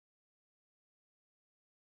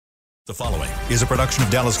The following is a production of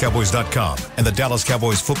DallasCowboys.com and the Dallas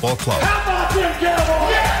Cowboys Football Club. How about them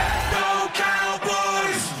Cowboys? Go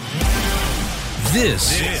Cowboys!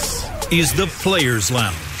 This is the Players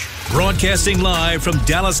Lounge, broadcasting live from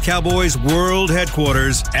Dallas Cowboys World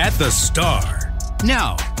Headquarters at the Star.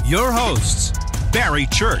 Now, your hosts, Barry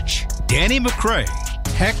Church, Danny McCray,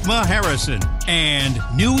 Heckma Harrison, and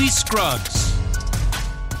Newy Scruggs.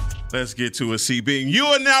 Let's get to it, CB. You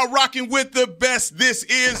are now rocking with the best. This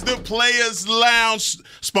is the Players Lounge,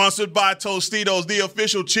 sponsored by Tostitos, the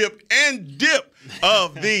official chip and dip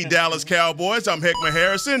of the Dallas Cowboys. I'm Heckma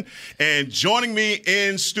Harrison, and joining me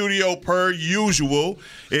in studio per usual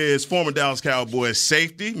is former Dallas Cowboys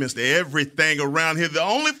safety, Mr. Everything around here, the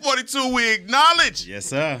only 42 we acknowledge. Yes,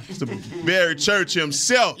 sir. Mr. Barry Church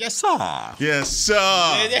himself. Yes, sir. Yes,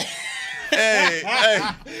 sir. Hey.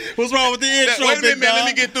 What's wrong with the intro, Wait a minute, big man. dog? Let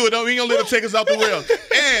me get through it. We ain't gonna let him take us off the rails.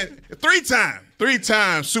 And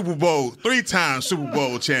three-time Super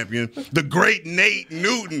Bowl champion, the great Nate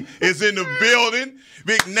Newton is in the building.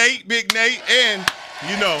 Big Nate, and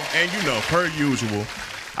you know, per usual,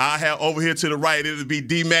 I have over here to the right, it'll be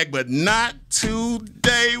D-Mac, but not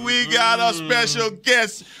today. We got a special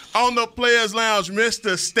guest on the Players Lounge,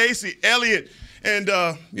 Mr. Stacey Elliott. And,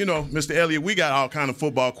 Mr. Elliott, we got all kind of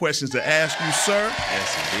football questions to ask you, sir.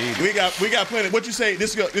 Yes, indeed. We got plenty. What you say?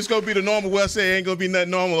 This going to be the normal? Well, I say ain't going to be nothing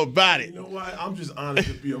normal about it. You know what? I'm just honored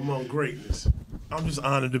to be among greatness.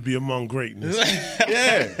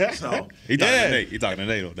 Yeah. So, He talking to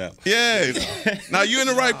Nate on that. Yeah. Now, you in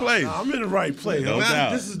the right place. I'm in the right place. No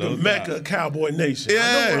doubt. This is No the Mecca of Cowboy Nation. Yeah.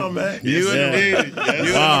 I know where I'm at. You in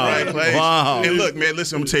the right place. Wow. And look, man,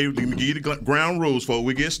 listen, I'm going to tell you, let me give you the ground rules before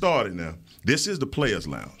we get started now. This is the Players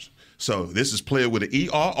Lounge. So this is player with an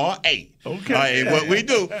ERRA. Okay. All right, and what we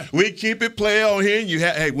do, we keep it player on here. And you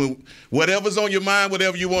have, when whatever's on your mind,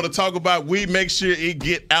 whatever you want to talk about, we make sure it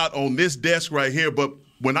get out on this desk right here. But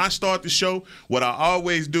when I start the show, what I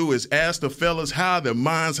always do is ask the fellas how their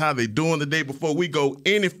minds, how they doing the day before we go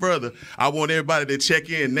any further. I want everybody to check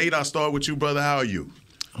in. Nate, I'll start with you, brother. How are you?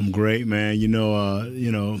 I'm great, man.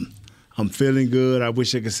 I'm feeling good. I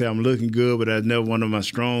wish I could say I'm looking good, but that's never one of my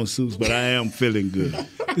strong suits, but I am feeling good.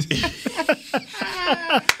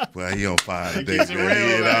 Well, he on fire today, man.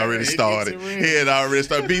 He had already started.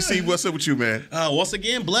 BC, what's up with you, man? Once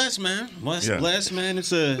again, blessed, man. Yeah. Blessed, man.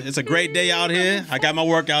 It's a great day out here. I got my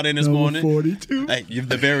workout in this morning. 42. Hey, you're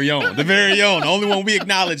the very own. The only one we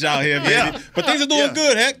acknowledge out here, baby. Yeah. But things are doing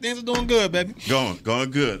good, Heck. Things are doing good, baby.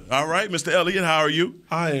 Going good. All right, Mr. Elliott, how are you?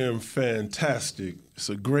 I am fantastic. It's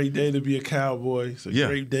a great day to be a Cowboy. It's a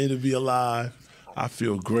great day to be alive. I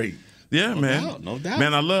feel great. Yeah, man. No doubt.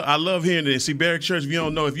 Man, I love hearing it. See, Barry Church, if you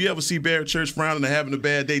don't know, if you ever see Barry Church frowning or having a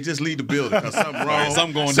bad day, just leave the building because something wrong.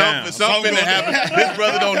 Something going down. Something finna happen. This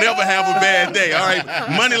brother don't never have a bad day, all right?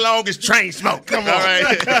 Money long as train smoke. Come on. All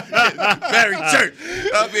right? Barry Church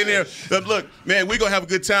up in there. But look, man, we're going to have a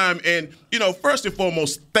good time. And, first and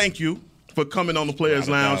foremost, thank you for coming on the Players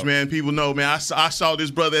Lounge, man. People know, man, I saw this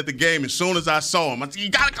brother at the game. As soon as I saw him, I said, you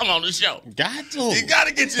got to come on the show. Got to. You got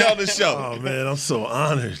to get you on the show. Oh, man, I'm so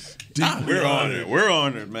honored. We're honored. We're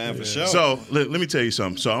honored, man, for sure. So let me tell you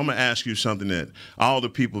something. So I'm going to ask you something that all the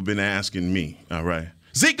people have been asking me, all right?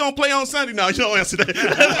 Zeke going to play on Sunday? No, you don't answer that.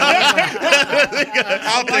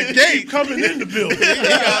 Out the gate. Coming in the building.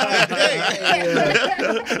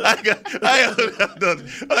 I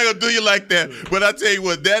ain't going to do you like that. But I tell you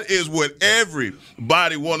what, that is what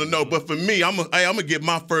everybody want to know. But for me, I'm going to get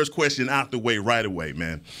my first question out the way right away,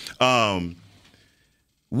 man.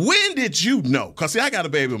 When did you know? Because, see, I got a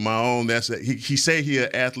baby of my own. He say he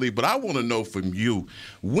an athlete, but I want to know from you,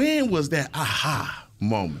 when was that aha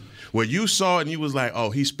moment where you saw it and you was like, oh,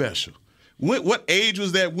 he's special? What age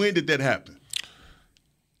was that? When did that happen?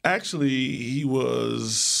 Actually, he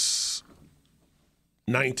was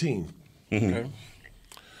 19. Mm-hmm. Okay.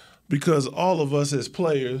 Because all of us as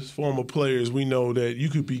players, former players, we know that you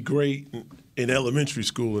could be great in elementary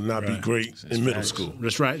school and not be great in middle school.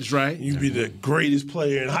 That's right. You be the greatest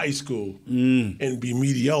player in high school and be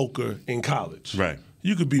mediocre in college. Right.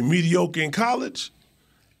 You could be mediocre in college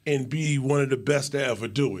and be one of the best to ever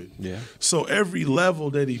do it. Yeah. So every level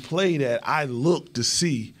that he played at, I looked to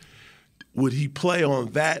see, would he play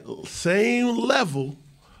on that same level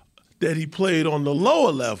that he played on the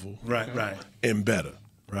lower level? Right. And better.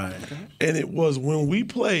 Right. And it was when we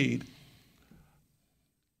played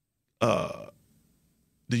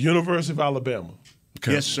the University of Alabama.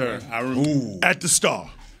 Okay. Yes, sir. I remember. At the Star.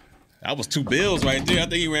 That was 2 bills right there. I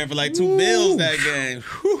think he ran for like 2 bills that game.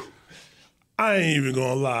 Whew. I ain't even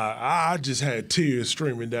gonna lie. I just had tears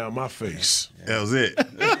streaming down my face. That was it.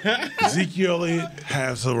 Ezekiel Elliott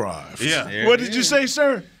has arrived. Yeah. What did you say,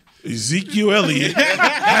 sir? Ezekiel Elliott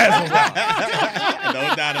has arrived.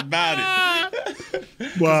 No doubt about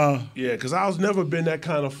it. Wow. Yeah, because I was never been that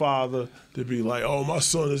kind of father to be like, oh, my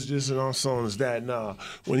son is this and my son is that. Nah.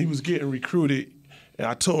 When he was getting recruited, and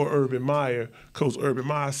I told Urban Meyer, Coach Urban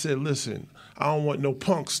Meyer, I said, listen, I don't want no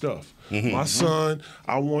punk stuff. My son,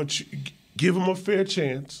 I want you, give him a fair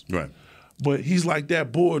chance. Right. But he's like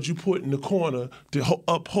that board you put in the corner to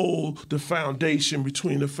uphold the foundation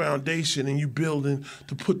between the foundation and you building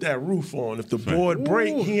to put that roof on. If the board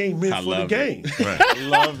break, he ain't meant for the game. I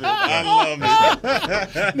love it. I love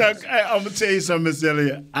it. Now, I'm going to tell you something, Mr.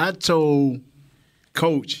 Elliott. I told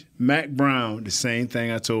Coach Mac Brown the same thing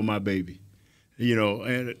I told my baby,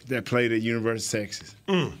 and that played at University of Texas.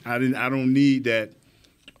 I don't need that.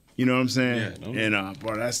 You know what I'm saying? Yeah, no. And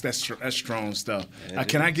boy, that's strong stuff.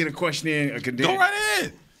 Can I get a question in? Go right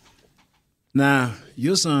ahead. Now,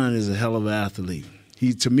 your son is a hell of an athlete.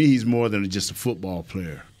 To me, he's more than just a football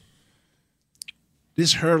player.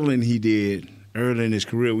 This hurdling he did early in his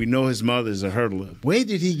career, we know his mother is a hurdler. Where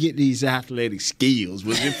did he get these athletic skills?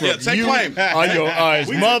 Was it from take you claim. or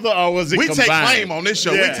his mother, or was it We combined? take claim on this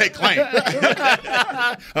show. Yeah. We take claim.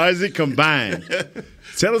 Or is it combined?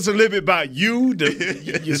 Tell us a little bit about you,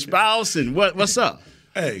 your spouse, and what's up.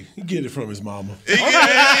 Hey, he get it from his mama. That's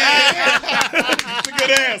a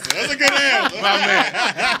good answer. That's a good answer, my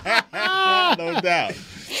man. No doubt.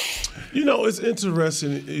 It's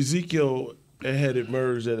interesting. Ezekiel had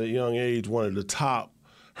emerged at a young age one of the top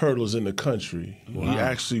hurdlers in the country. Wow. He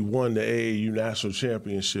actually won the AAU national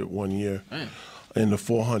championship one year in the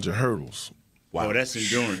 400 hurdles. Wow, that's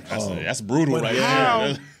endurance. That's brutal right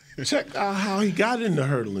there. Check out how he got into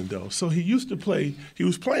hurdling, though. So he used to play. He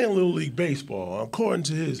was playing Little League baseball. According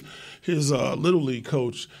to his Little League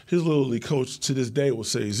coach, to this day will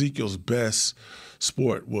say Ezekiel's best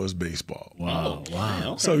sport was baseball. Wow.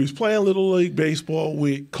 Okay. So he was playing Little League baseball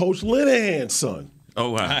with Coach Linehan's son.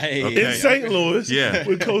 Oh, wow. Hey. In St. Louis. Yeah.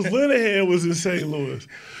 When Coach Linehan was in St. Louis.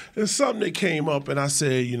 And something that came up, and I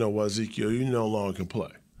said, Ezekiel, you no longer can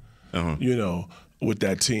play, with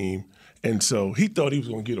that team. And so he thought he was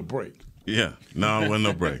going to get a break. Yeah. No, it wasn't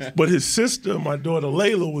no breaks. But his sister, my daughter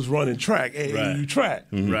Layla, was running track, AAU track.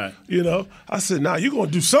 Right. I said, you're going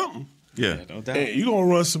to do something. Yeah. No doubt. And you're going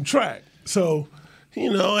to run some track. So,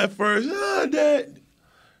 at first, Dad,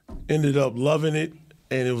 ended up loving it.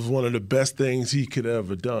 And it was one of the best things he could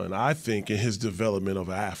ever done, I think, in his development of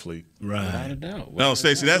an athlete. Right. No doubt. No,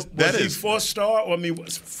 Stacey, that Was he is. 4-star?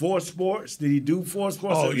 Four sports? Did he do 4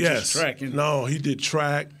 sports? Oh, or yes. just track? No, he did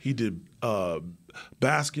track. He did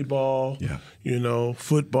basketball. Yeah.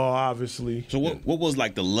 Football, obviously. So what was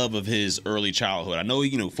like the love of his early childhood? I know,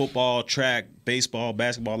 football, track, baseball,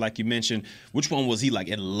 basketball, like you mentioned. Which one was he like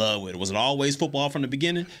in love with? Was it always football from the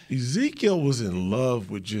beginning? Ezekiel was in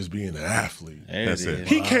love with just being an athlete. That's it.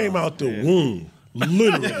 He came out the womb,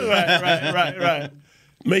 literally. Right.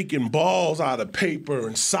 Making balls out of paper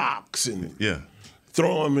and socks and Yeah.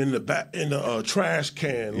 throw them in the trash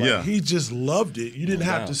can. Yeah. He just loved it. You didn't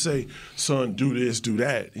have to say, son, do this, do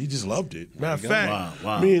that. He just loved it. Matter of fact,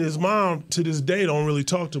 Wow. me and his mom to this day don't really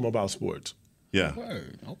talk to him about sports. Yeah.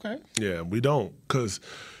 Word. Okay. Yeah, we don't, because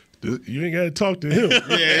you ain't got to talk to him.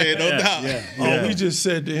 Yeah, no doubt. All we just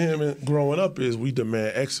said to him growing up is we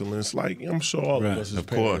demand excellence, like I'm sure all of us as Of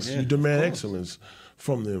parents. course. You demand excellence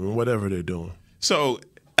from them in whatever they're doing. So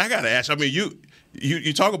I got to ask,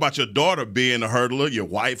 you talk about your daughter being a hurdler, your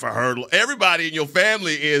wife a hurdler. Everybody in your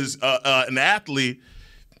family is an athlete.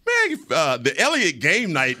 Man, the Elliott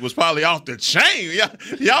game night was probably off the chain.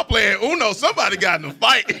 Y'all playing Uno. Somebody got in a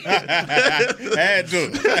fight. Had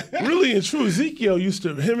to. Really and true, Ezekiel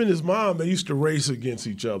him and his mom, they used to race against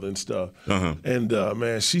each other and stuff. And,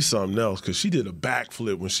 man, she's something else because she did a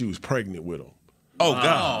backflip when she was pregnant with him. Oh,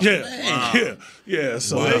 God. Yeah.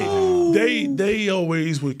 So they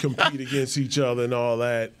always would compete against each other and all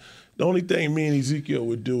that. The only thing me and Ezekiel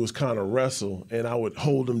would do was kind of wrestle, and I would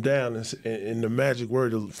hold him down, and the magic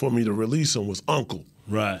word for me to release him was uncle.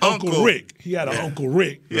 Right. Uncle Rick. He had an Uncle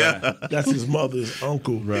Rick. Yeah. That's his mother's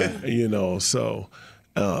uncle. Right. So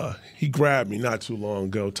he grabbed me not too long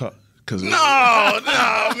ago. No, man.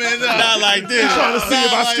 No. Not like this. Trying to see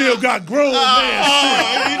if I still got grown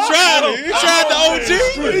man. He tried it. He tried the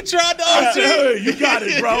OG. He tried the OG. Hey, you got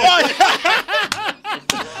it, bro.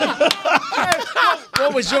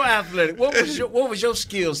 What was your athletic? What was your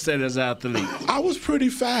skill set as an athlete? I was pretty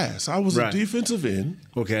fast. I was Right. a defensive end.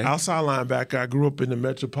 Okay. Outside linebacker. I grew up in the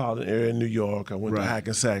metropolitan area in New York. I went to Right.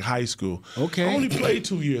 Hackensack High School. Okay. I only played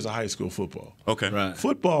 2 years of high school football. Okay. Right.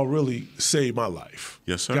 Football really saved my life.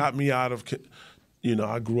 Yes, sir. Got me out of,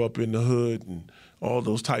 I grew up in the hood and all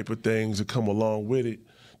those type of things that come along with it.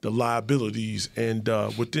 the liabilities. And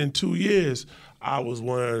within 2 years, I was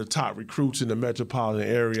one of the top recruits in the metropolitan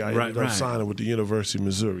area. I ended up signing with the University of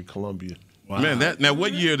Missouri, Columbia. Wow. Man, now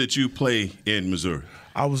what year did you play in Missouri?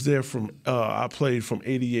 I was there I played from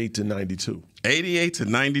 88 to 92. 88 to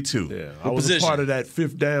 92. Yeah, I was a part of that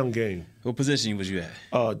fifth down game. What position was you at?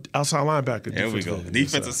 Outside linebacker. There we go.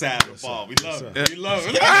 Defensive side of the ball. We love it. We love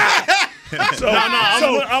it.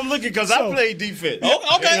 I'm looking because I played defense.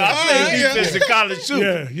 Oh, okay. I played defense in college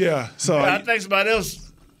too. Yeah. So I think somebody else.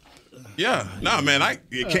 Yeah, man.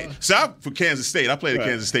 So I'm from Kansas State. I played at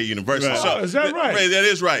Kansas State University. Right. So, is that right? That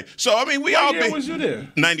is right. So I mean, what year was you there?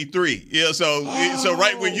 93. Yeah. So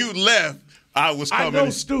right when you left, I was coming. I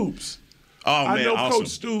know Stoops. Oh man, I know awesome. Coach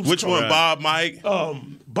Stoops. Which one? Bob, Mike?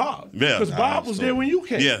 Bob. Yeah. Because Bob was there when you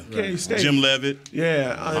came. Yeah. K-State. Jim Levitt.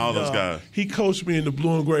 Yeah. All those guys. He coached me in the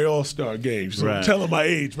blue and gray All-Star game. So tell him my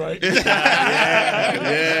age, right?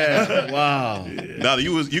 Yeah. Wow. Now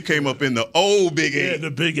you came up in the old Big 8. Yeah, the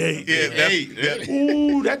Big 8. Yeah,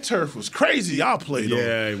 Ooh, that turf was crazy. I played on.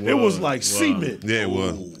 Yeah, it was like cement. Yeah, it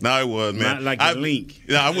was. No, it was, man. Not like a link.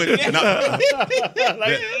 Yeah, I went. That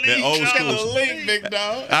old school. Link, big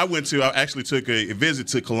dog. I actually took a visit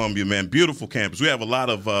to Columbia, man. Beautiful campus. We have a lot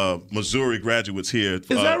of Missouri graduates here. Is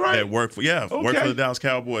that right? That work for the Dallas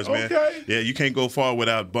Cowboys, man. Okay. Yeah, you can't go far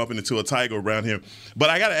without bumping into a Tiger around here.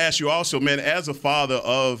 But I got to ask you also, man, as a father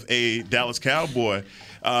of a Dallas Cowboy,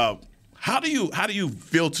 how do you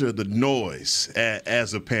filter the noise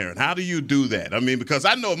as a parent? How do you do that? I mean, because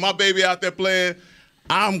I know my baby out there playing,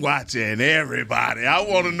 I'm watching everybody. I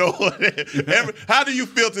want to know how do you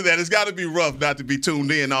filter that? It's got to be rough not to be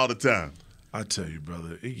tuned in all the time. I tell you,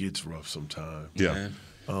 brother, it gets rough sometimes. Yeah.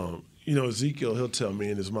 Ezekiel, he'll tell me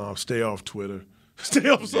and his mom, stay off Twitter. Stay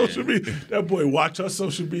off social media. That boy watch our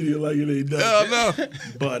social media like it ain't done. No.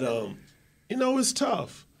 But, it's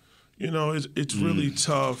tough. It's really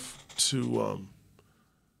tough to,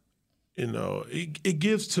 it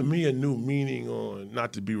gives to me a new meaning on,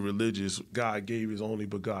 not to be religious, God gave his only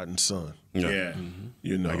begotten son. Yeah.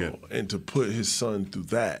 And to put his son through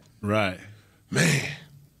that. Right. Man,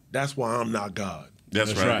 that's why I'm not God.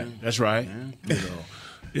 That's right. That's right.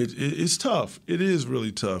 It's tough. It is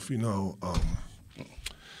really tough.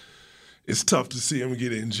 It's tough to see him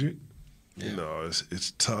get injured. Yeah.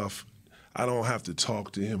 It's tough. I don't have to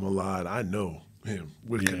talk to him a lot. I know him.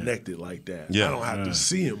 We're connected like that. Yeah. I don't have to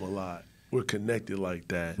see him a lot. We're connected like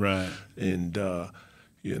that. Right. And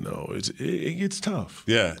it gets tough.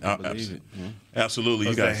 Yeah, absolutely.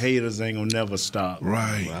 You Because the guys, haters ain't gonna never stop.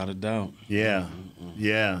 Right. Without a doubt. Yeah.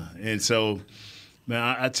 Yeah. And so,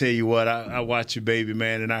 man, I tell you what, I watch your baby,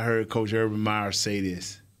 man, and I heard Coach Urban Meyer say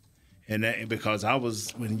this. And that, because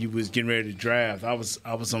when you was getting ready to draft, I think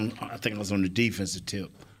I was on the defensive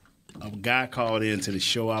tip. A guy called into the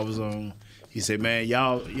show I was on. He said, man,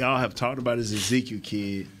 y'all have talked about this Ezekiel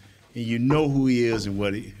kid, and you know who he is and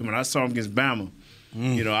what he. When I saw him against Bama,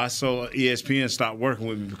 I saw ESPN stop working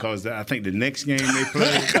with me because I think the next game they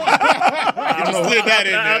played. I don't know. Slid that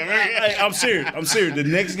in there. I'm serious. The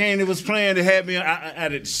next game they was playing, they had me at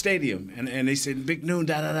the stadium, and they said, Big Noon,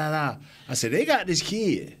 da-da-da-da. I said, they got this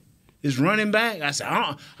kid. This running back, I said,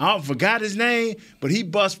 I forgot his name, but he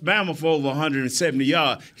bust Bama for over 170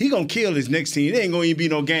 yards. He going to kill his next team. There ain't going to even be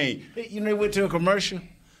no game. They went to a commercial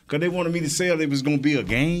because they wanted me to say it was going to be a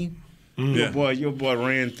game. Your boy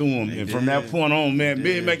ran through him. And from that point on, man,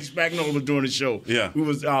 me and Mickey Spagnuolo was doing the show. Yeah. We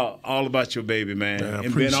was all about your baby, man. Yeah,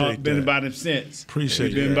 and been about him since.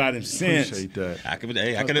 Been about him since. Appreciate that. I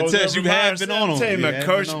can attest you have been on him. Tell you,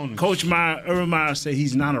 man, Coach Urban Meyer said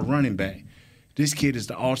he's not a running back. This kid is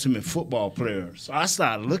the ultimate football player. So I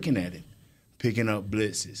started looking at him, picking up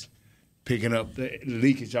blitzes, picking up the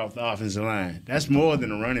leakage off the offensive line. That's more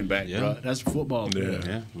than a running back, bro. That's a football player.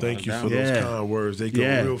 Yeah. Thank you for those kind words. They go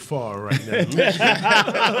real far right now.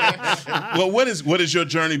 Well, what has your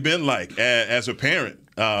journey been like as a parent?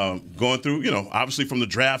 Going through, obviously from the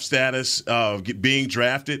draft status, being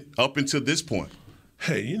drafted up until this point.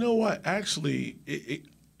 Hey, you know what? Actually,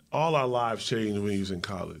 all our lives changed when he was in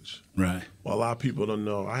college. Right. Well, a lot of people don't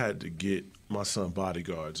know. I had to get my son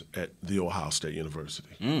bodyguards at the Ohio State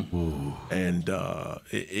University. And there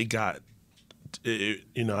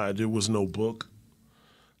was no book,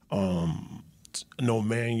 no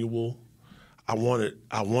manual. I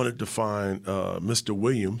wanted to find Mr.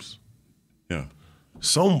 Williams. Yeah.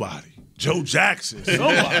 Somebody. Joe Jackson.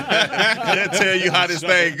 Somebody. They'll tell you how this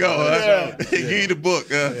thing goes. Give you the book.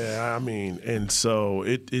 Yeah, I mean, and so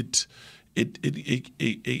it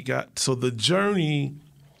got, so the journey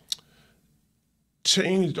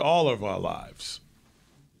changed all of our lives.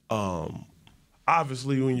 I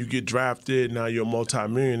obviously, when you get drafted, now you're a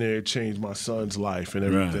multimillionaire. It changed my son's life and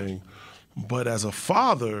everything. Right. But as a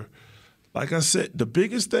father, like I said, the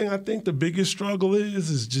biggest struggle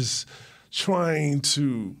is just trying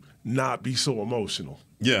to not be so emotional.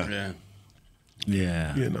 Yeah.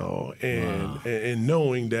 You know, and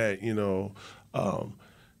knowing that, you know,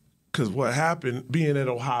 because what happened, being at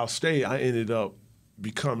Ohio State, I ended up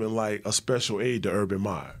becoming like a special aide to Urban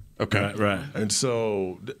Meyer. Okay. Right. And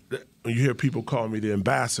so when you hear people call me the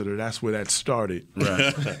ambassador, that's where that started.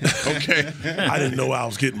 Right. Okay. I didn't know what I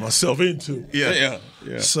was getting myself into. Yeah.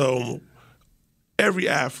 So every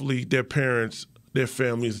athlete, their parents, their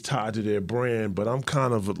family is tied to their brand, but I'm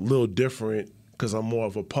kind of a little different because I'm more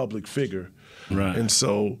of a public figure. Right. And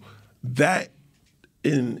so that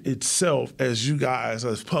in itself, as you guys,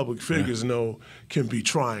 as public figures know, can be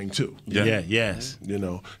trying too. Yes. You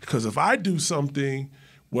know, because if I do something,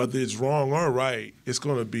 whether it's wrong or right, it's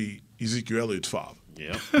going to be Ezekiel Elliott's father.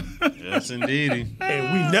 Yeah. Yes, indeed.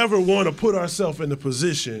 And we never want to put ourselves in the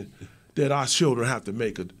position that our children have to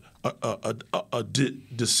make a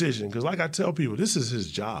decision. Because like I tell people, this is his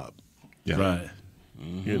job. Yeah. Right.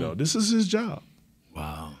 You know, this is his job.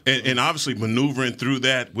 Wow. And obviously maneuvering through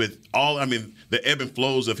that with the ebb and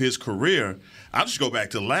flows of his career. I'll just go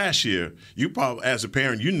back to last year. You probably, as a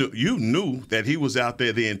parent, you knew that he was out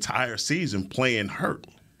there the entire season playing hurt.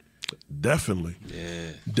 Definitely.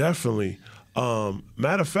 Yeah. Definitely.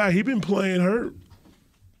 Matter of fact, he's been playing hurt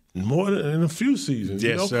more than in a few seasons.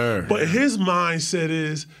 Yes, sir. But his mindset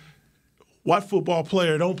is, what football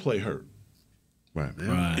player don't play hurt? Right.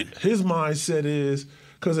 Right. His mindset is,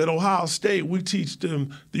 because at Ohio State, we teach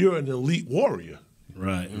them you're an elite warrior.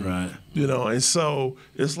 Right. You know, and so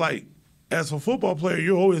it's like, as a football player,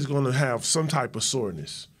 you're always going to have some type of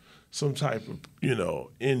soreness, some type of, you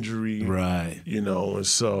know, injury. Right. You know, and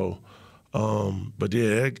so, but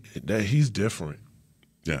yeah, that he's different.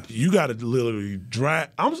 Yeah. You got to literally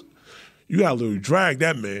drag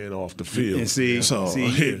that man off the field. And see,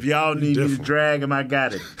 if y'all need me to drag him, I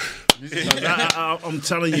got it. I'm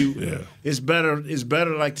telling you, it's better. It's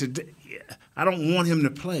better. Like today, I don't want him to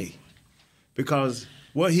play because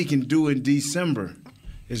what he can do in December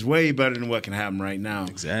is way better than what can happen right now.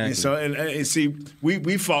 Exactly. And so, and see,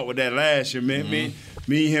 we fought with that last year, man.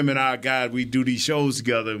 Me, him, and our guy, we do these shows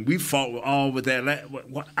together, and we fought with that.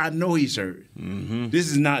 I know he's hurt. Mm-hmm. This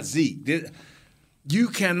is not Zeke. You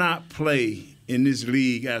cannot play in this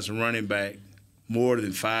league as a running back more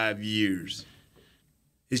than 5 years.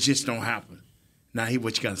 It just don't happen. Now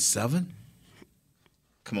what you got, 7?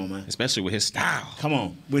 Come on, man. Especially with his style. Come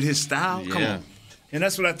on. With his style? Yeah. Come on. And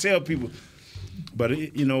that's what I tell people.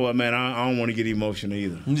 But you know what, man? I don't want to get emotional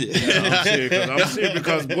either. Yeah. I'm serious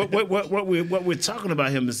because what we're talking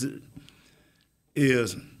about him is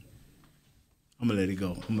I'm gonna let it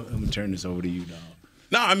go. I'm gonna turn this over to you, dog.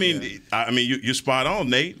 No, I mean, you're spot on,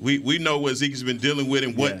 Nate. We know what Zeke's been dealing with,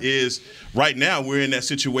 and what is right now. We're in that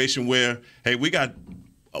situation where, hey, we got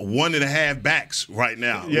 1.5 backs right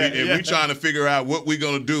now. We're trying to figure out what we're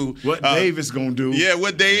going to do. What Davis going to do. Yeah,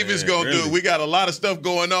 what Davis going to do. We got a lot of stuff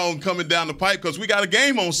going on coming down the pipe because we got a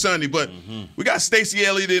game on Sunday, but we got Stacey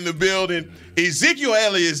Elliott in the building. Ezekiel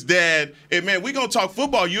Elliott's dad. Hey, man, we're going to talk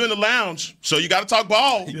football. You in the lounge, so you got to talk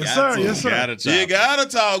ball. Yes, sir. You got to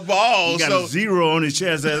talk ball. He got a 0 on his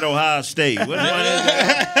chest at Ohio State. What is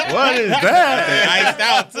that? What is that? Iced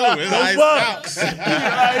out, too. It's iced out.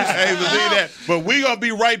 Hey, believe that. But we're going to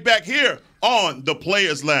be right back here on the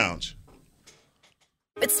Players Lounge.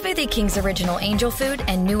 With Smoothie King's original Angel Food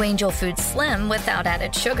and new Angel Food Slim without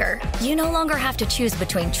added sugar, you no longer have to choose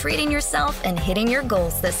between treating yourself and hitting your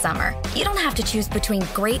goals this summer. You don't have to choose between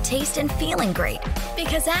great taste and feeling great.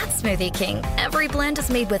 Because at Smoothie King, every blend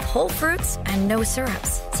is made with whole fruits and no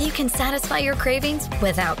syrups, so you can satisfy your cravings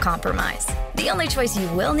without compromise. The only choice you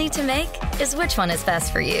will need to make is which one is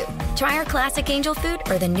best for you. Try our classic Angel Food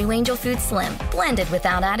or the new Angel Food Slim, blended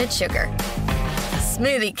without added sugar.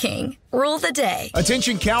 Smoothie King. Rule the day.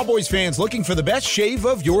 Attention Cowboys fans looking for the best shave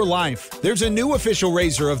of your life. There's a new official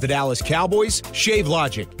razor of the Dallas Cowboys, Shave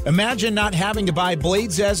Logic. Imagine not having to buy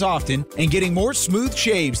blades as often and getting more smooth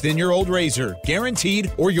shaves than your old razor,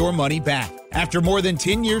 guaranteed or your money back. After more than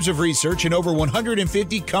 10 years of research and over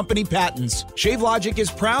 150 company patents, Shave Logic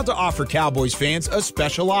is proud to offer Cowboys fans a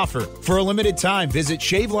special offer. For a limited time, visit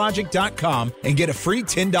shavelogic.com and get a free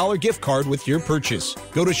 $10 gift card with your purchase.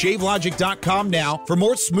 Go to shavelogic.com now for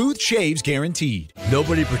more smooth shaves guaranteed.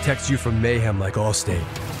 Nobody protects you from mayhem like Allstate.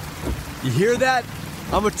 You hear that?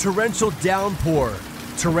 I'm a torrential downpour.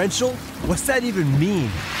 Torrential? What's that even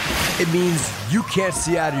mean? It means you can't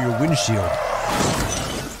see out of your windshield.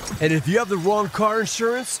 And if you have the wrong car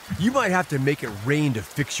insurance, you might have to make it rain to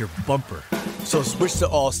fix your bumper. So switch to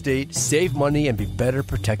Allstate, save money, and be better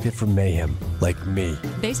protected from mayhem, like me.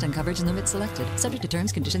 Based on coverage and limits selected, subject to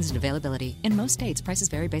terms, conditions, and availability. In most states, prices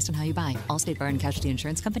vary based on how you buy. Allstate Bar and Casualty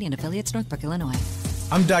Insurance Company and affiliates, Northbrook, Illinois.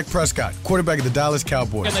 I'm Dak Prescott, quarterback of the Dallas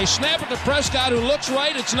Cowboys. And they snap it to Prescott, who looks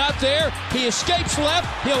right. It's not there. He escapes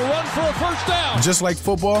left. He'll run for a first down. Just like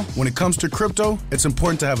football, when it comes to crypto, it's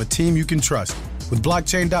important to have a team you can trust. With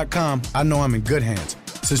blockchain.com, I know I'm in good hands.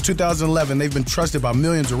 Since 2011, they've been trusted by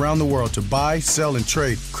millions around the world to buy, sell, and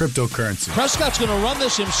trade cryptocurrency. Prescott's going to run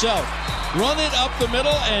this himself. Run it up the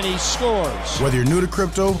middle, and he scores. Whether you're new to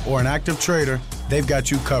crypto or an active trader, they've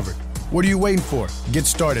got you covered. What are you waiting for? Get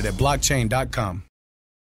started at blockchain.com.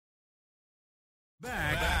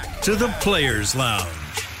 Back to the Players Lounge.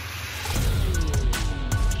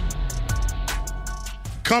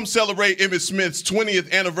 Come celebrate Emmitt Smith's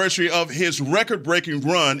 20th anniversary of his record-breaking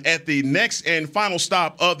run at the next and final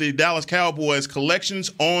stop of the Dallas Cowboys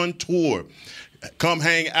Collections on Tour. Come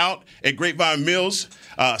hang out at Grapevine Mills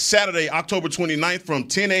Saturday, October 29th from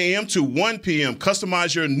 10 a.m. to 1 p.m.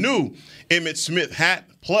 Customize your new Emmitt Smith hat,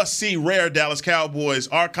 plus see rare Dallas Cowboys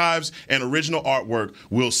archives and original artwork.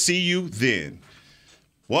 We'll see you then.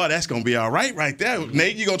 Well, that's going to be all right there.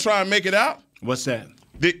 Nate, you going to try and make it out? What's that?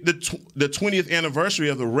 The 20th anniversary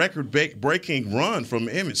of the record-breaking run from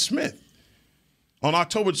Emmitt Smith on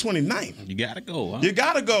October 29th. You got to go, huh? You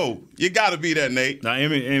got to go. You got to be there, Nate. Now,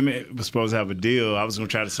 Emmitt was supposed to have a deal. I was going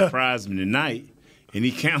to try to surprise him tonight, and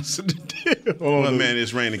he canceled the deal. Well, man,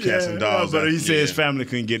 it's raining cats and dogs. But he said his family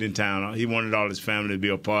couldn't get in town. He wanted all his family to be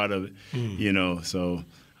a part of it, so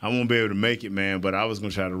I won't be able to make it, man, but I was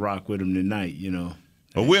going to try to rock with him tonight,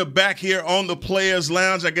 Well, we're back here on the Players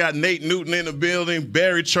Lounge. I got Nate Newton in the building,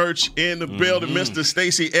 Barry Church in the building, Mr.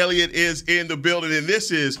 Stacey Elliott is in the building, and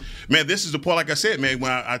this is the part, like I said, man,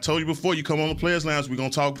 when I told you before, you come on the Players Lounge, we're going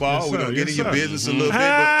to talk ball, we're going to get in your business a little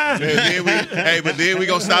bit, but then we're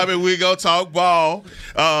going to stop it, we're going to talk ball.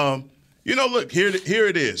 Look, here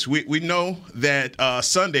it is. We know that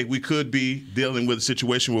Sunday we could be dealing with a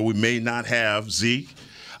situation where we may not have Zeke,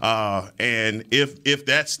 and if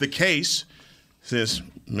that's the case, since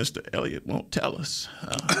Mr. Elliott won't tell us.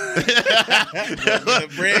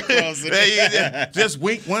 Just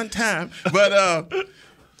wink one time. But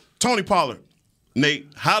Tony Pollard, Nate,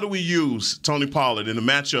 how do we use Tony Pollard in the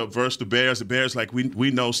matchup versus the Bears? The Bears, like we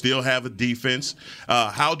know, still have a defense.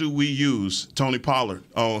 How do we use Tony Pollard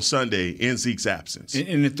on Sunday in Zeke's absence?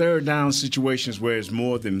 In the third down situations where it's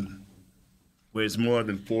more than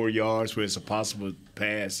 4 yards, where it's a possible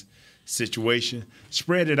pass situation,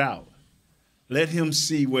 spread it out. Let him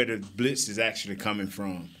see where the blitz is actually coming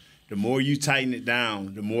from. The more you tighten it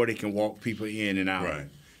down, the more they can walk people in and out. Right.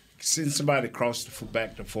 Send somebody across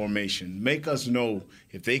back to formation. Make us know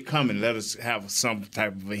if they come and let us have some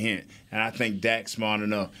type of a hint. And I think Dak's smart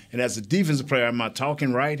enough. And as a defensive player, am I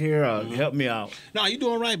talking right here? Help me out. No, you're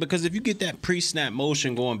doing right, because if you get that pre-snap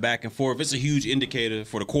motion going back and forth, it's a huge indicator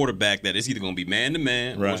for the quarterback that it's either going to be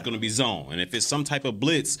man-to-man or it's going to be zone. And if it's some type of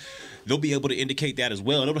blitz, they'll be able to indicate that as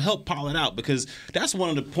well. And it'll help Pollard out, because that's one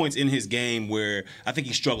of the points in his game where I think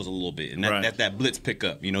he struggles a little bit. And that blitz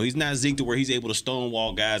pickup. He's not Zeke to where he's able to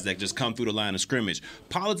stonewall guys that just come through the line of scrimmage.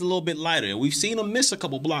 Pollard's a little bit lighter, and we've seen him miss a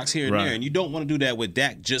couple blocks here and there, and you don't want to do that with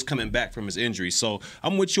Dak just coming back from his injury. So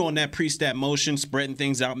I'm with you on that pre-snap motion, spreading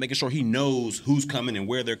things out, making sure he knows who's coming and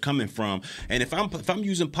where they're coming from. And if I'm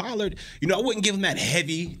using Pollard, I wouldn't give him that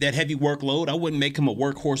heavy workload. I wouldn't make him a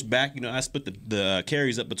workhorse back. I split the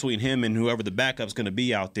carries up between him and whoever the backup's going to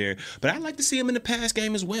be out there. But I'd like to see him in the pass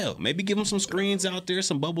game as well. Maybe give him some screens out there,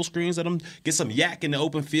 some bubble screens, let him get some yak in the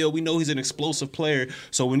open field. We know he's an explosive player,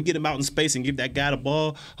 so when you get him out in space and give that guy the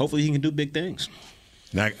ball, hopefully he can do big things.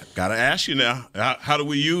 Now, I got to ask you now, how do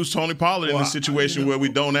we use Tony Pollard in a situation where we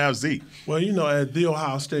don't have Zeke? Well, at The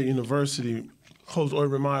Ohio State University, Coach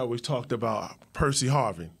Urban Meyer always talked about Percy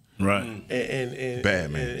Harvin. Right. And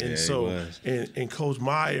bad man. And Coach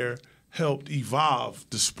Meyer helped evolve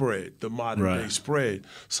the spread, the modern-day spread.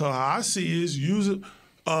 So how I see is using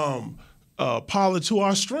Pollard to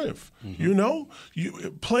our strength.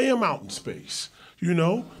 You play him out in space.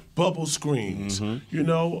 Bubble screens.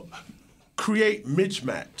 Create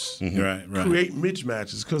mismatches. Right. Create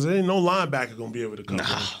mismatches, because there ain't no linebacker going to be able to come in.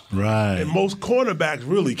 Right. And most cornerbacks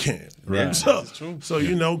really can't. Right. So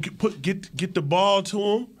get the ball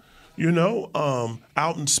to him,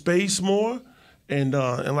 out in space more. And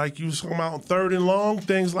like you was talking about on third and long,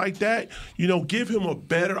 things like that, give him a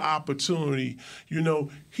better opportunity.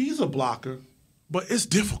 He's a blocker, but it's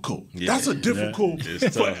difficult. Yeah. That's a difficult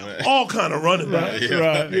for all kind of running backs.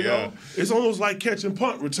 It's almost like catching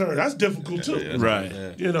punt return. That's difficult too. Right.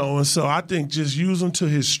 And so I think just use him to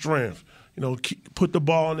his strength. Put the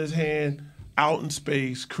ball in his hand, out in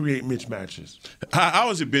space, create mismatches. How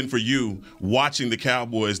has it been for you watching the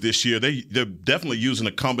Cowboys this year? They're definitely using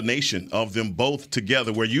a combination of them both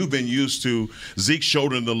together, where you've been used to Zeke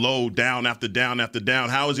shouldering the load down after down after down.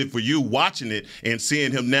 How is it for you watching it and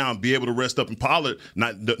seeing him now be able to rest up and Pollard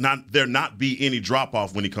not be any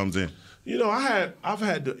drop-off when he comes in? You know, I've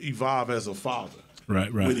had to evolve as a father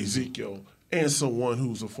with Ezekiel and someone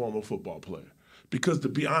who's a former football player. Because to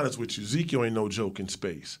be honest with you, Ezekiel ain't no joke in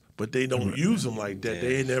space. But they don't use him like that.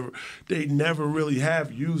 Yeah. They never really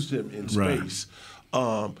have used him in space.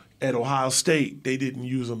 At Ohio State, they didn't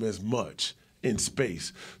use him as much in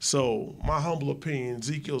space. So my humble opinion,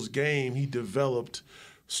 Ezekiel's game he developed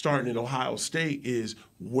starting at Ohio State is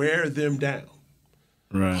wear them down.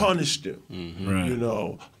 Right. Punish them. Right. You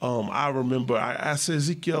know, I remember I said,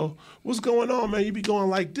 Ezekiel, what's going on, man? You be going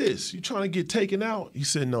like this. You trying to get taken out? He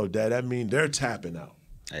said, no, Dad, that means they're tapping out.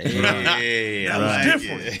 Hey, that was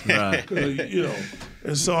different. Right. You know,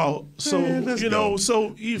 and so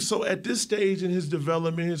at this stage in his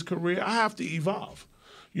development, his career, I have to evolve.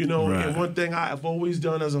 You know, and one thing I've always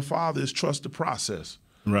done as a father is trust the process.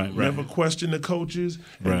 Right. Never question the coaches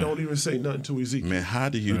and don't even say nothing to Ezekiel. Man, how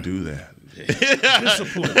do you do that?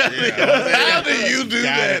 Discipline. How do you do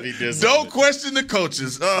that? Don't question the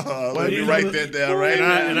coaches. Let me write that down right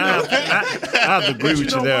now. I have to agree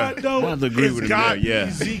with you there. I have to agree with you there. Yeah.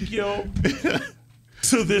 Ezekiel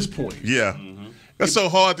to this point. Yeah. That's so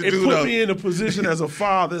hard to do, though. It put me in a position as a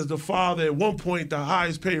father, as the father at one point, the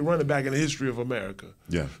highest paid running back in the history of America.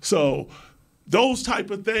 Yeah. So those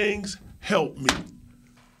type of things help me.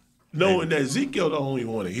 Knowing that Ezekiel don't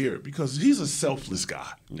even want to hear it because he's a selfless guy.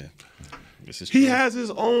 Yeah. He has his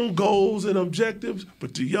own goals and objectives,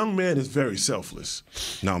 but the young man is very selfless.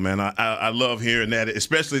 No, man, I love hearing that,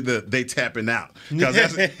 especially they tapping out.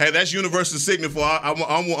 Because that's universal signal for I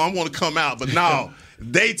want to come out, but no,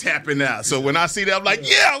 they tapping out. So when I see that, I'm like,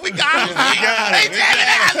 yeah, we got it.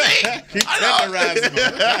 He tenderized him.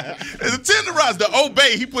 It's tenderized. The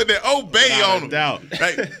obey. He put that obey on him.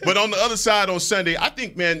 Right? But on the other side on Sunday, I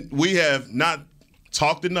think, man, we have not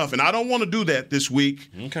talked enough, and I don't want to do that this week.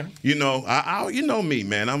 Okay. You know, you know me,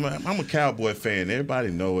 man. I'm a Cowboy fan. Everybody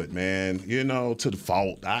know it, man. You know, to the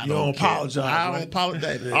fault. I don't apologize. I don't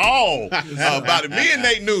apologize at all about it. Me and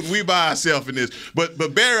Nate Newton, we by ourselves in this. But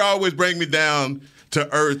Barry always bring me down to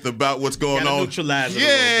earth about what's going on. Neutralize it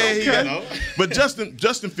a little bit. But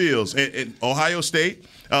Justin Fields in Ohio State,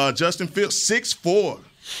 Justin Fields, 6'4",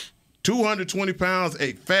 220 pounds,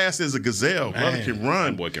 fast as a gazelle. Brother can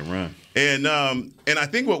run. That boy can run. And I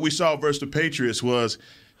think what we saw versus the Patriots was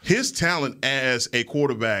his talent as a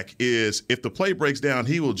quarterback is if the play breaks down,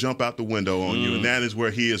 he will jump out the window on you, and that is where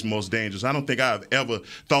he is most dangerous. I don't think I've ever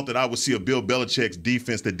thought that I would see a Bill Belichick's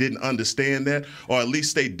defense that didn't understand that or at least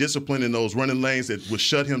stay disciplined in those running lanes that would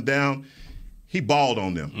shut him down. He balled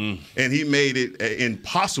on them, and he made it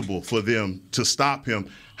impossible for them to stop him.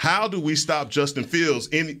 How do we stop Justin Fields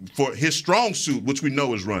for his strong suit, which we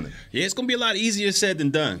know is running? Yeah, it's going to be a lot easier said than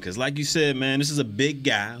done because, like you said, man, this is a big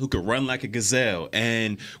guy who could run like a gazelle.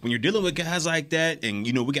 And when you're dealing with guys like that, and,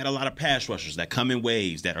 you know, we got a lot of pass rushers that come in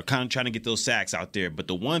waves that are kind of trying to get those sacks out there. But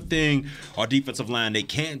the one thing our defensive line, they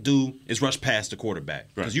can't do is rush past the quarterback.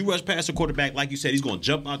 Because you rush past the quarterback, like you said, he's going to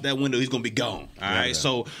jump out that window. He's going to be gone. All right?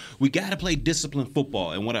 So we got to play disciplined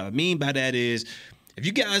football. And what I mean by that is, if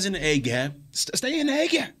you guys in the A gap, stay in the A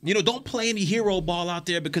gap. You know, don't play any hero ball out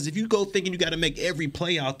there because if you go thinking you got to make every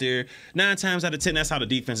play out there, 9 times out of 10, that's how the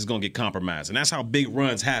defense is going to get compromised. And that's how big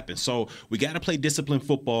runs happen. So we got to play disciplined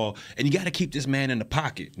football, and you got to keep this man in the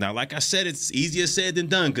pocket. Now, like I said, it's easier said than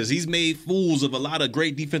done because he's made fools of a lot of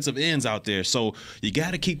great defensive ends out there. So you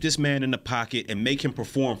got to keep this man in the pocket and make him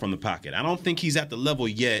perform from the pocket. I don't think he's at the level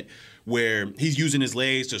yet where he's using his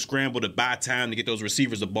legs to scramble to buy time to get those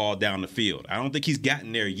receivers the ball down the field. I don't think he's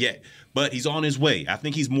gotten there yet, but he's on his way. I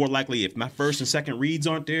think he's more likely, if my first and second reads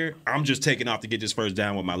aren't there, I'm just taking off to get this first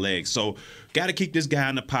down with my legs. So got to keep this guy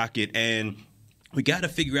in the pocket, and we got to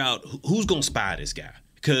figure out who's going to spy this guy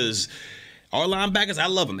because our linebackers, I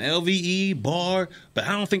love them. LVE, Barr, but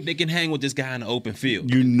I don't think they can hang with this guy in the open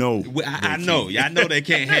field. You know. I know they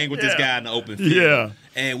can't hang with this guy in the open field. Yeah.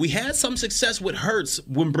 And we had some success with Hurts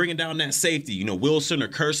when bringing down that safety. You know, Wilson or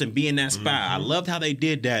Curson being that spy. I loved how they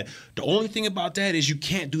did that. The only thing about that is you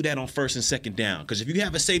can't do that on first and second down because if you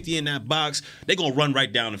have a safety in that box, they're going to run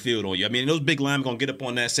right down the field on you. I mean, those big linemen are going to get up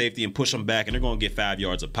on that safety and push them back, and they're going to get 5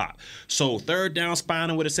 yards a pop. So third down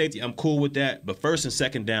spying with a safety, I'm cool with that. But first and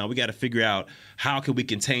second down, we got to figure out how can we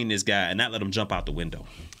contain this guy and not let him jump out the window.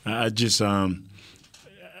 I just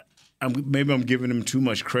maybe I'm giving him too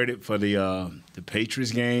much credit for the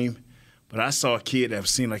Patriots game, but I saw a kid that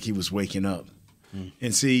seemed like he was waking up.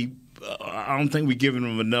 And see, I don't think we're giving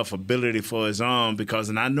him enough ability for his arm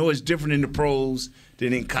and I know it's different in the pros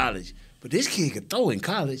than in college. But this kid can throw in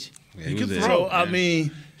college. Yeah, he can throw. So, I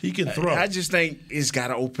mean, he can throw. I just think it's got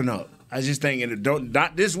to open up. I just think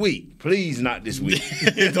not this week. Please, not this week.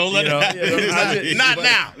 Don't let it happen. Not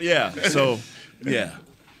now. Yeah. So, yeah.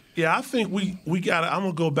 Yeah, I think we got to – I'm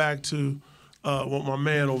going to go back to what my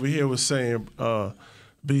man over here was saying,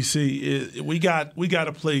 BC. We got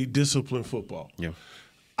to play disciplined football. Yeah.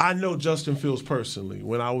 I know Justin Fields personally.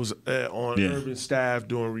 When I was on Urban's staff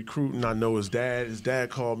doing recruiting, I know his dad. His dad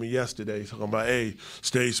called me yesterday talking about, hey,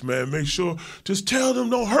 Stace, man, make sure, just tell them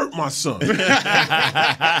don't hurt my son.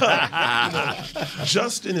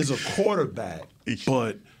 Justin is a quarterback,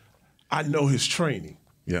 but I know his training.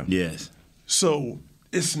 Yeah. Yes. So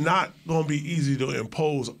it's not going to be easy to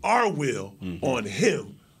impose our will on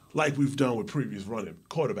him like we've done with previous running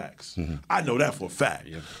quarterbacks. Mm-hmm. I know that for a fact.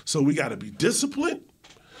 Yeah. So we got to be disciplined.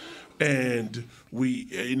 And we,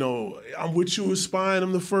 I'm with you with spying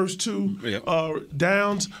him the first two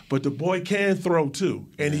downs, but the boy can throw too.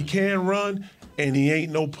 And he can run, and he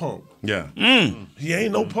ain't no punk. Yeah. He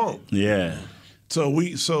ain't no punk. Yeah. So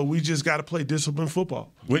we just got to play disciplined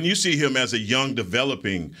football. When you see him as a young,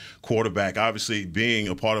 developing quarterback, obviously being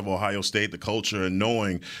a part of Ohio State, the culture, and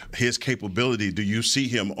knowing his capability, do you see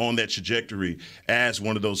him on that trajectory as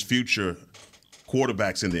one of those future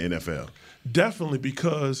quarterbacks in the NFL? Definitely,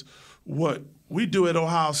 because what we do at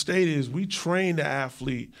Ohio State is we train the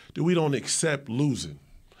athlete that we don't accept losing.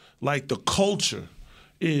 Like the culture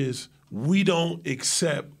is we don't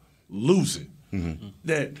accept losing. Mm-hmm.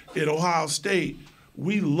 That at Ohio State,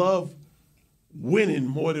 we love winning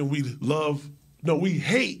more than we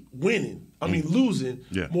hate winning. I mean, losing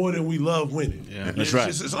more than we love winning. Yeah. That's right.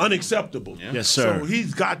 It's unacceptable. Yeah. Yes, sir. So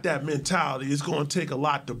he's got that mentality. It's going to take a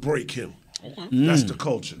lot to break him. That's the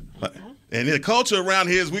culture. And the culture around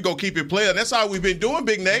here is we gonna keep it playing. That's all we've been doing,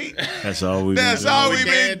 Big Nate. That's all we've been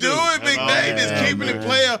doing, Big Nate. Just keeping it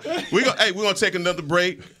playing. We're gonna take another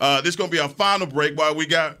break. This is gonna be our final break while we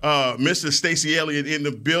got Mr. Stacey Elliott in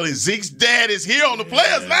the building. Zeke's dad is here on the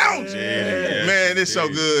Players Lounge. Man, it's so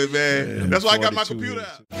good, man. That's why I got my computer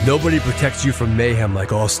out. Nobody protects you from mayhem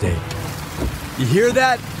like Allstate. You hear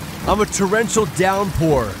that? I'm a torrential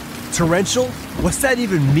downpour. Torrential? What's that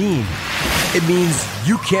even mean? It means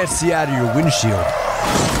you can't see out of your windshield.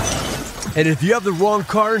 And if you have the wrong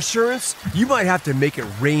car insurance, you might have to make it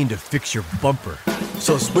rain to fix your bumper.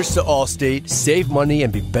 So switch to Allstate, save money,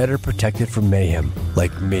 and be better protected from mayhem,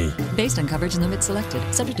 like me. Based on coverage and limits selected,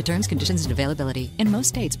 subject to terms, conditions, and availability. In most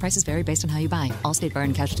states, prices vary based on how you buy. Allstate Bar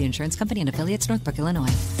and Casualty Insurance Company and affiliates, Northbrook, Illinois.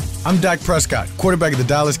 I'm Dak Prescott, quarterback of the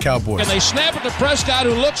Dallas Cowboys. And they snap it to Prescott,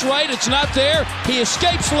 who looks right. It's not there. He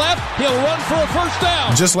escapes left. He'll run for a first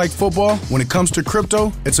down. Just like football, when it comes to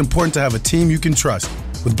crypto, it's important to have a team you can trust.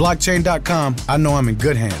 With blockchain.com, I know I'm in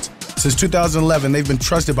good hands. Since 2011, they've been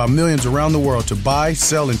trusted by millions around the world to buy,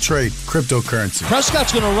 sell, and trade cryptocurrency.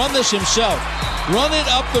 Prescott's going to run this himself. Run it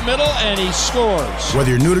up the middle, and he scores.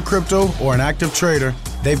 Whether you're new to crypto or an active trader,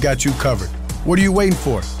 they've got you covered. What are you waiting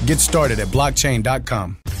for? Get started at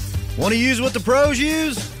blockchain.com. Want to use what the pros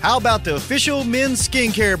use? How about the official men's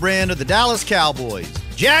skincare brand of the Dallas Cowboys,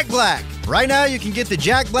 Jack Black? Right now, you can get the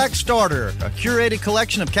Jack Black Starter, a curated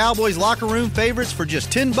collection of Cowboys locker room favorites for just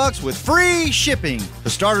 $10 with free shipping. The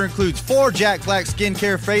starter includes 4 Jack Black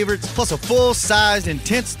skincare favorites, plus a full-sized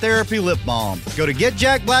intense therapy lip balm. Go to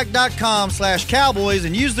getjackblack.com/Cowboys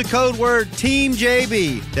and use the code word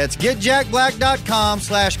TEAMJB. That's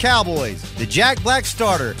getjackblack.com/Cowboys. The Jack Black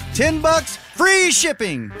Starter, $10, free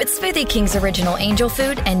shipping. It's Smoothie King's original Angel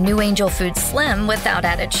Food and new Angel Food Slim without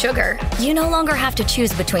added sugar. You no longer have to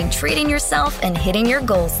choose between treating yourself and hitting your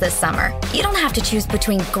goals this summer. You don't have to choose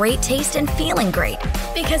between great taste and feeling great.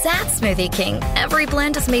 Because at Smoothie King, every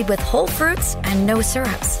blend is made with whole fruits and no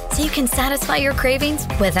syrups, so you can satisfy your cravings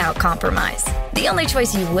without compromise. The only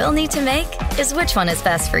choice you will need to make is which one is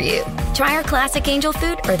best for you. Try our classic Angel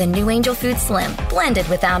Food or the new Angel Food Slim, blended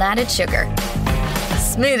without added sugar.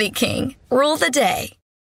 Smoothie King, rule the day.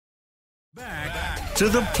 Back to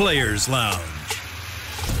the Players Lounge.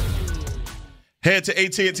 Head to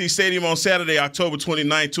AT&T Stadium on Saturday, October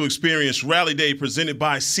 29th to experience Rally Day presented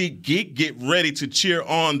by SeatGeek. Get ready to cheer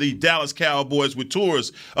on the Dallas Cowboys with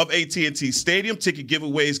tours of AT&T Stadium, ticket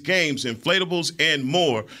giveaways, games, inflatables, and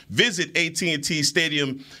more. Visit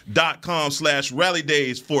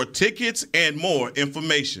AT&TStadium.com/rallydays for tickets and more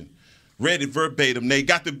information. Read it verbatim. Nate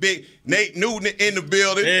got the big Nate Newton in the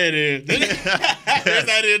building. There it is. There's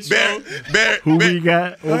that intro. Who we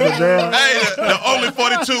got over there? Hey, the only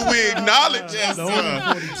 42 we acknowledge. Yes,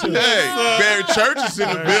 sir. Hey, Barry Church is in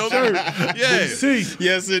the building. Yeah.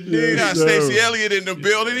 Yes, indeed. We got Stacey Elliott in the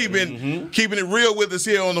building. He's been keeping it real with us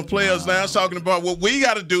here on the Players Lounge, talking about what we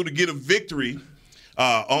got to do to get a victory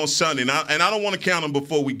on Sunday. And I don't want to count them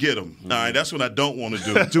before we get them. All right, that's what I don't want to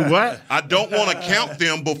do. Do what? I don't want to count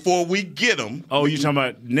them before we get them. Oh, you talking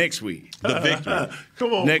about next week? The victory.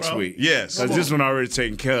 Come on, Next bro. week. Yes. Because this one already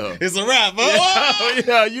taken care of. It's a wrap. Oh,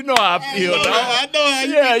 Yeah, you know how I feel, dog. I know how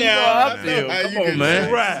you Yeah, get you know down. how I feel. How Come you on, get man.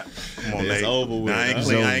 It's a wrap. Come on, It's Nate. over with.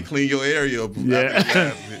 I ain't clean your area up.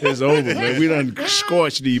 Yeah, it's over, man. We done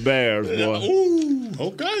scorched these Bears, boy. Ooh,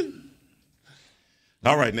 okay.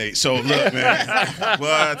 All right, Nate. So, look, man.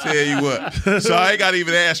 Well, I tell you what. So, I ain't got to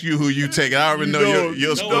even ask you who you take. I already know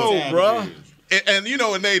your score. No, bro. And you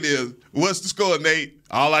know what Nate is. What's the score, Nate?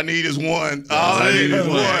 All I need is one. All I need is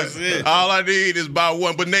one. All I need is by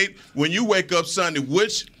one. But, Nate, when you wake up Sunday,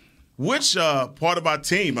 which part of our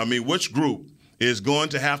team, which group is going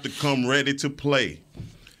to have to come ready to play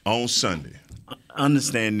on Sunday?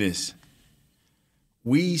 Understand this.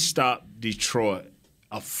 We stopped Detroit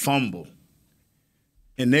a fumble.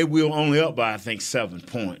 And they were only up by, I think, 7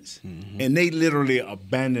 points. Mm-hmm. And they literally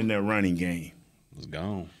abandoned their running game. It's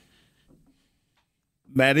gone.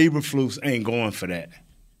 Matt Eberflus ain't going for that.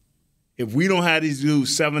 If we don't have these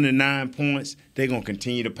dudes 7 and 9 points, they're going to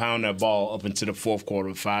continue to pound that ball up into the fourth quarter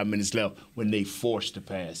with 5 minutes left when they forced to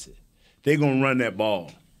pass it. They're going to run that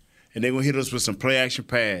ball. And they're going to hit us with some play-action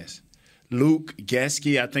pass. Luke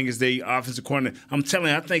Gasky, I think, is their offensive coordinator. I'm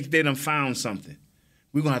telling you, I think they done found something.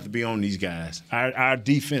 We're going to have to be on these guys. Our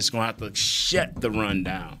defense is going to have to shut the run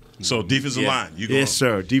down. So, defensive line. Yes,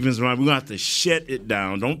 sir. Defensive line. We're going to have to shut it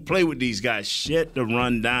down. Don't play with these guys. Shut the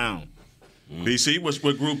run down. BC, what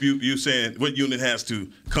group you saying, what unit has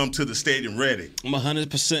to come to the stadium ready? I'm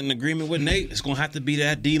 100% in agreement with Nate. It's going to have to be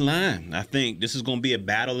that D-line. I think this is going to be a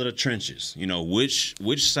battle of the trenches. You know, which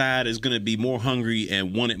side is going to be more hungry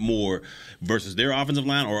and want it more versus their offensive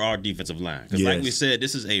line or our defensive line? Because like we said,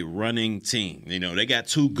 this is a running team. You know, they got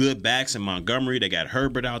two good backs in Montgomery. They got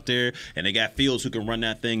Herbert out there, and they got Fields who can run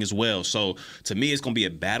that thing as well. So, to me, it's going to be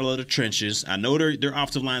a battle of the trenches. I know their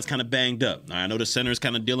offensive line is kind of banged up. I know the center is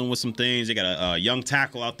kind of dealing with some things. They got a young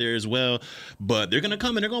tackle out there as well. But they're going to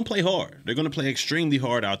come and they're going to play hard. They're going to play extremely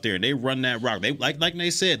hard out there, and they run that rock. They like they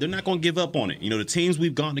said, they're not going to give up on it. You know, the teams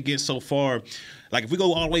we've gone against so far, like if we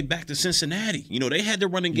go all the way back to Cincinnati, you know, they had their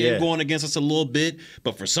running game going against us a little bit,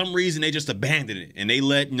 but for some reason they just abandoned it. And they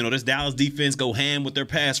let, this Dallas defense go ham with their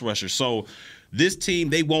pass rushers. So this team,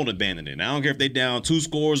 they won't abandon it. I don't care if they down 2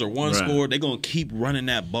 scores or 1 score. They're going to keep running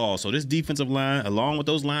that ball. So this defensive line, along with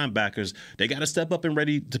those linebackers, they got to step up and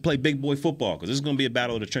ready to play big boy football because this is going to be a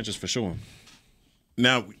battle of the trenches for sure.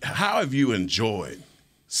 Now, how have you enjoyed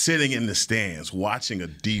sitting in the stands watching a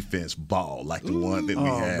defense ball like the one that we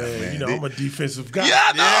have, man? You know, I'm a defensive guy.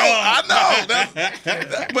 Yeah, I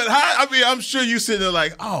know. But I'm sure you sitting there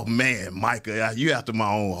like, oh, man, Micah, you after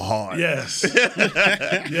my own heart. Yes.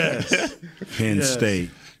 Yes. Penn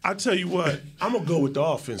State. I tell you what, I'm going to go with the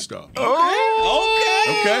offense, though.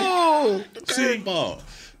 Okay. See,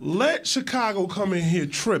 let Chicago come in here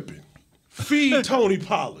tripping. Feed Tony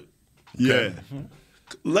Pollard. Yeah.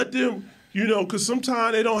 Let them, because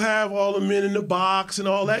sometimes they don't have all the men in the box and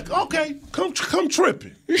all that. Okay, come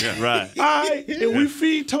tripping. Yeah. Right. All right, and we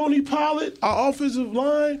feed Tony Pollard, our offensive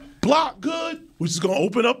line, block good, which is going to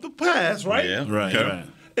open up the pass, right? Yeah. Right, right.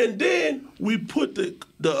 And then we put the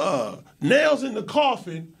nails in the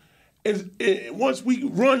coffin, and once we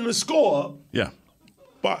run the score,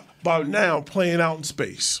 by now playing out in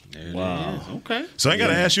space. Wow. Okay. So I ain't got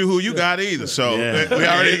to ask you who you got either. So we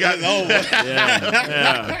already got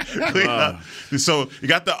So you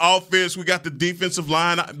got the offense, we got the defensive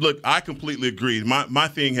line. Look, I completely agree. My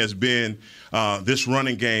thing has been this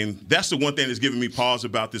running game. That's the one thing that's giving me pause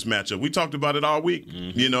about this matchup. We talked about it all week.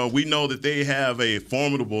 Mm-hmm. We know that they have a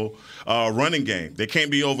formidable running game. They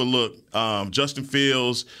can't be overlooked. Justin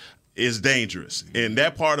Fields is dangerous. And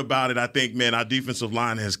that part about it, I think, man, our defensive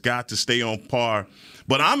line has got to stay on par.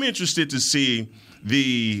 But I'm interested to see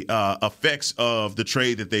the effects of the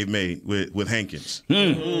trade that they've made with Hankins.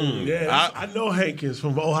 Yeah, I know Hankins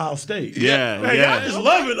from Ohio State. Yeah. I just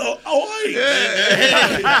love it.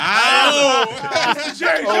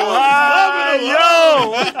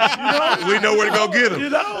 We know where to go get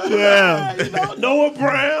him. Noah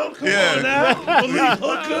Brown, come on now. Malik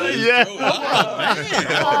Hooker. I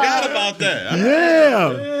forgot about that.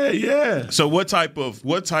 Yeah. So what type of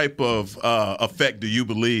effect do you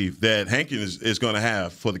believe that Hankins is going to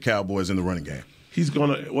have for the Cowboys in the running game? He's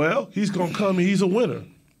gonna come. He's a winner.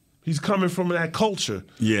 He's coming from that culture.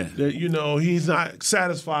 Yeah. That, you know, he's not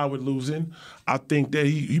satisfied with losing. I think that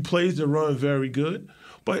he plays the run very good.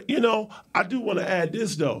 But, you know, I do want to add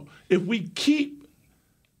this, though. If we keep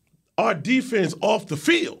our defense off the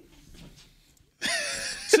field,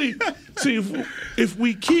 see, if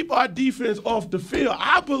we keep our defense off the field,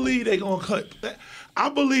 I believe they're going to cut. I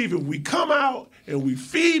believe if we come out and we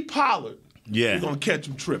feed Pollard, we're going to catch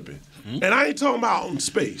him tripping. Mm-hmm. And I ain't talking about on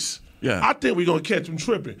space. Yeah. I think we're going to catch them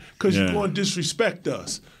tripping because you're going to disrespect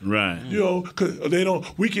us. Right. You know, because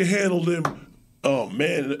we can handle them, man on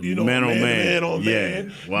man.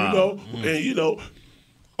 Wow. You know, and, you know,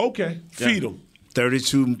 okay, feed them.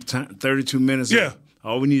 32 minutes. Yeah.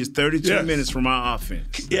 All we need is 32 minutes from our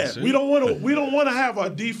offense. Yeah, we don't want to have our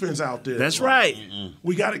defense out there. That's right.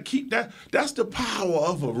 We got to keep that. That's the power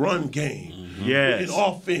of a run game. Yes. In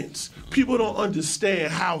offense, people don't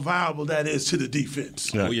understand how valuable that is to the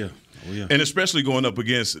defense. Yeah. Oh yeah. And especially going up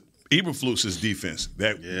against Eberflus's defense.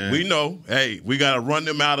 That we know, hey, we got to run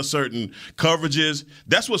them out of certain coverages.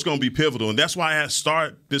 That's what's going to be pivotal. And that's why I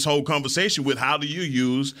start this whole conversation with how do you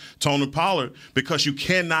use Tony Pollard, because you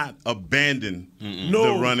cannot abandon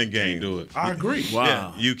the running game. Do it. I agree. Wow.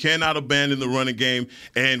 Yeah, you cannot abandon the running game.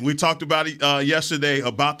 And we talked about it yesterday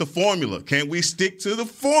about the formula. Can we stick to the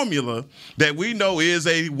formula that we know is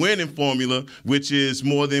a winning formula, which is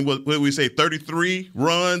more than what we say, 33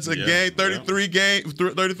 runs a game,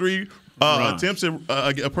 33 attempts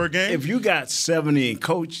per game? If you got 70, and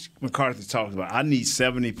Coach McCarthy talks about, I need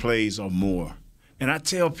 70 plays or more. And I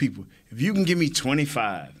tell people, if you can give me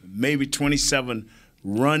 25, maybe 27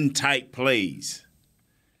 run-type plays,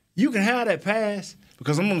 you can have that pass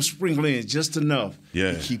because I'm going to sprinkle in just enough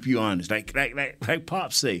to keep you honest. Like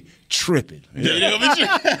Pop say, tripping. Yeah, you're going to be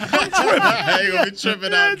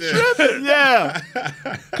tripping out there. Tripping, yeah.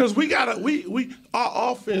 Because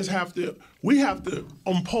our offense have to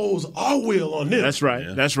impose our will on them. That's right.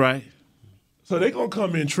 Yeah. That's right. So they're going to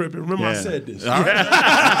come in tripping. Remember I said this. All right.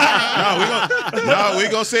 we're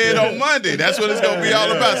going to say it on Monday. That's what it's going to be all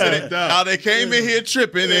about. So how they came in here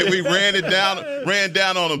tripping and we ran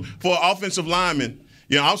down on them. For offensive linemen,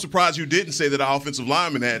 you know, I'm surprised you didn't say that our offensive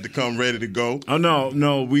lineman had to come ready to go. Oh,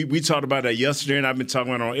 no. We talked about that yesterday, and I've been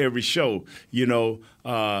talking about it on every show. You know,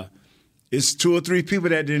 it's 2 or 3 people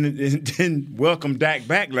that didn't welcome Dak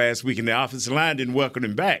back last week, and the offensive line didn't welcome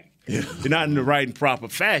him back. Yeah. They're not in the right and proper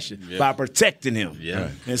fashion by protecting him. Yeah.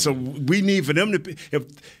 Right. And so we need for them to – if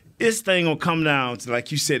this thing going to come down to,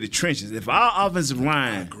 like you said, the trenches. If our offensive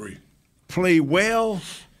line play well,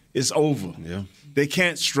 it's over. Yeah. They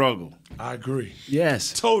can't struggle. I agree.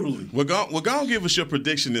 Yes. Totally. We're going to give us your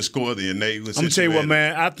prediction and score then, Nate. I'm going to tell you what,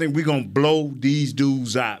 man. I think we're going to blow these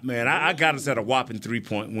dudes out, man. I got us at a whopping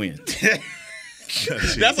 3-point win.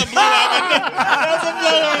 That's a blowout.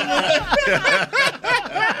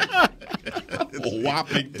 A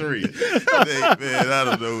whopping 3. Man, I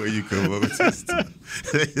don't know where you come up with this.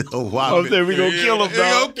 A whopping. I'm saying we're going to kill him, dog.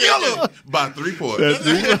 We're going to kill him by 3 points.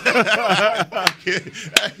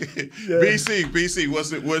 BC,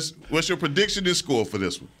 what's your prediction and score for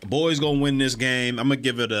this one? Boys going to win this game. I'm going to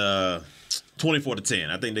give it a 24-10.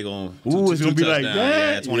 I think they're going to. Ooh, it's going to be like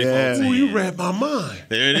that. Yeah, 24-10. Ooh, you read my mind.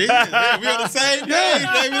 There it is. We're on the same page,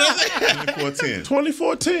 baby.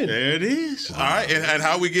 24-10. There it is. All right, and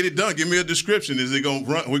how we get it done? Give me a description. Is it going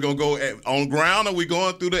to run? We're going to go on ground, or we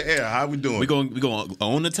going through the air? How we doing? We're going to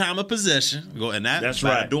own the time of possession. That's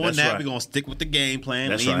right. Doing that, we're going to stick with the game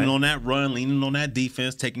plan, leaning on that run, leaning on that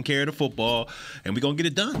defense, taking care of the football, and we're going to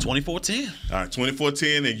get it done. 24-10. All right,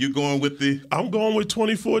 24-10, and you going with the? I'm going with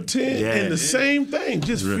 24-10, and the same thing.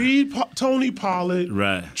 Just feed Tony Pollard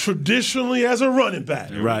traditionally as a running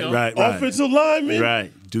back. Right. Offensive lineman.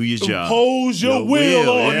 Right. Do your job. Impose your will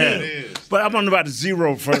on him. But I want to know about the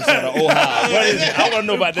 0 first out of Ohio. What is it? I want to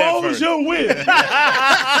know about that first. Impose your will.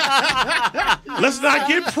 Let's not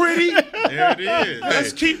get pretty. There it is.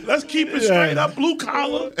 Let's keep it straight up, blue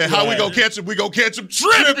collar. And how we gonna catch him? We gonna catch him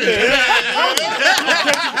tripping. He gonna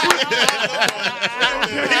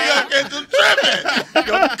catch him tripping.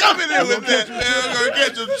 Gonna come in there with that. Man, gonna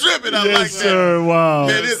catch him tripping. I like that. Sir. Wow.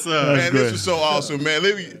 Man, this was so awesome, man.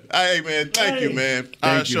 Hey, man, thank you, man.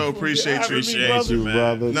 I sure appreciate you. Appreciate you,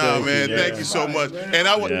 brother. No, man, thank you so much. And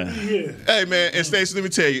hey, man, and Stacey, let me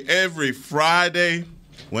tell you, every Friday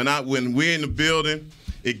when we're in the building,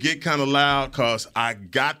 it get kind of loud because I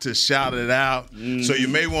got to shout it out. So you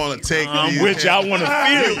may want to take these. Which I want to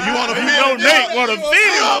feel. You want to feel it? Nate want to feel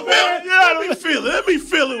it. Let me feel it. Let me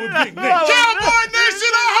feel it with Big Nate. Cowboy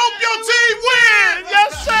Nation, I hope your team wins.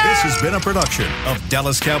 Yes, sir. This has been a production of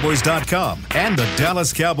DallasCowboys.com and the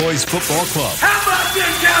Dallas Cowboys Football Club. How about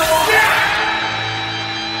this, Cowboys?